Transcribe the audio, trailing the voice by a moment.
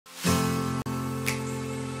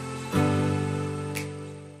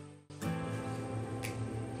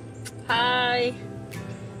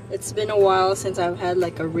It's been a while since I've had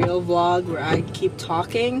like a real vlog where I keep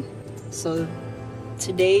talking. So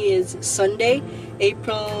today is Sunday,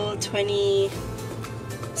 April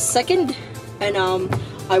 22nd, and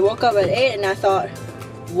I woke up at 8 and I thought,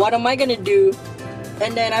 what am I gonna do?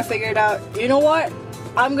 And then I figured out, you know what?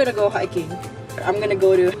 I'm gonna go hiking. I'm gonna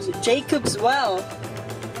go to Jacob's Well.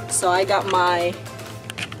 So I got my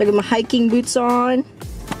hiking boots on,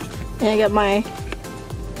 and I got my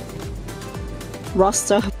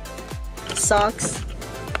Rasta socks.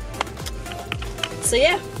 So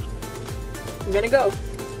yeah, I'm gonna go.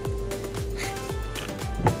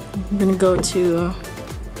 I'm gonna go to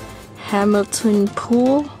Hamilton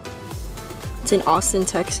Pool. It's in Austin,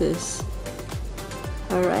 Texas.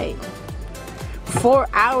 Alright. 4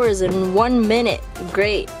 hours and 1 minute.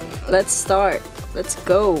 Great. Let's start. Let's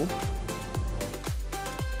go.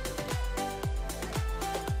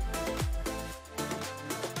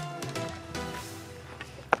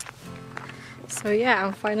 So yeah,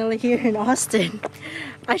 I'm finally here in Austin.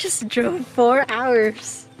 I just drove 4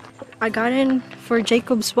 hours. I got in for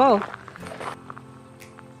Jacob's Well.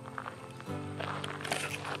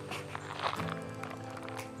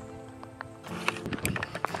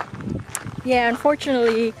 Yeah,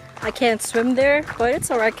 unfortunately I can't swim there, but it's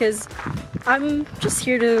alright because I'm just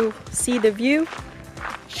here to see the view.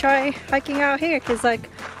 Try hiking out here because like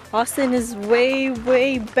Austin is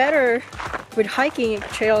way better with hiking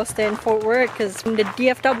trails than Fort Worth, because the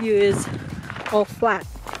DFW is all flat.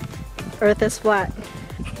 Earth is flat.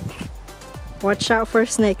 Watch out for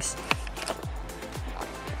snakes.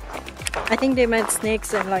 I think they meant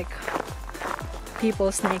snakes and like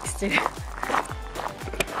people snakes too.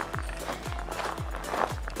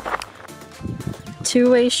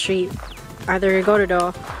 Two-way street. Either you go to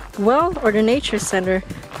the well or the nature center.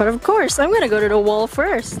 But of course, I'm gonna go to the well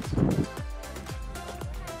first.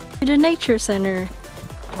 The nature center.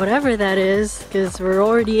 Whatever that is, because we're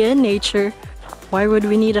already in nature. Why would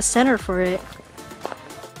we need a center for it?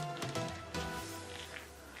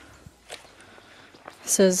 It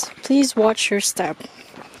says, please watch your step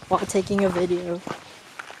while taking a video.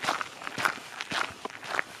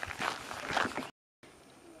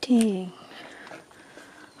 Dang.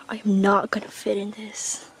 I'm not gonna fit in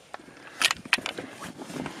this.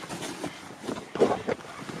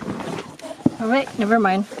 Alright, never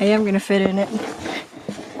mind. I am gonna fit in it.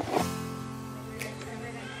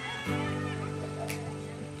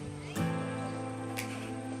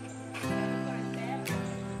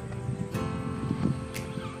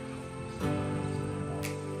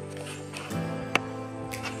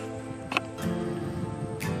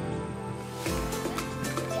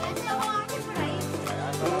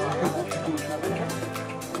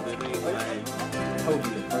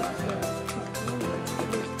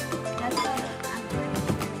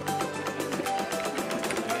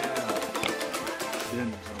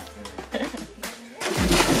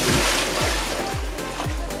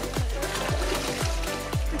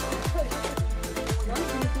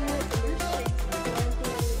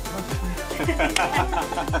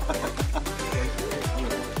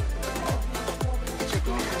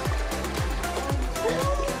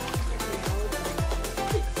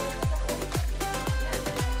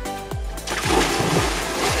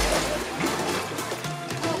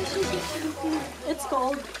 It's cold. It's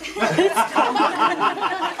cold.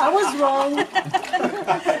 I was wrong.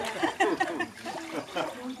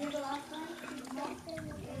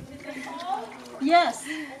 Yes,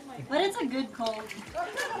 but it's a good cold.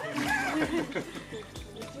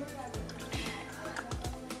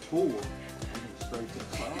 Ooh.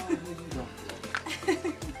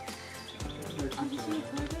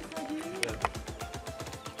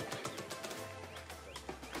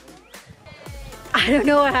 I don't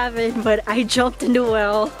know what happened, but I jumped in the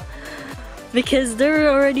well because there were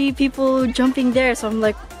already people jumping there, so I'm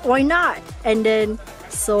like, why not? And then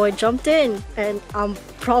so I jumped in, and I'm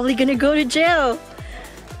probably gonna go to jail.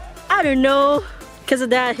 I don't know. Because of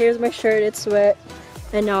that, here's my shirt, it's wet,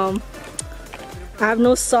 and I have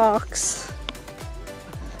no socks.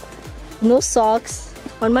 No socks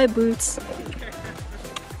on my boots.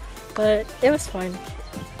 But it was fun.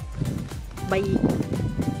 Bye.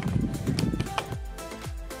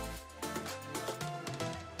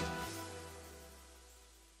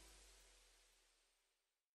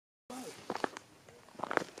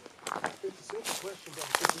 It's a simple question, but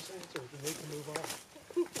if it's answered, then they can move on.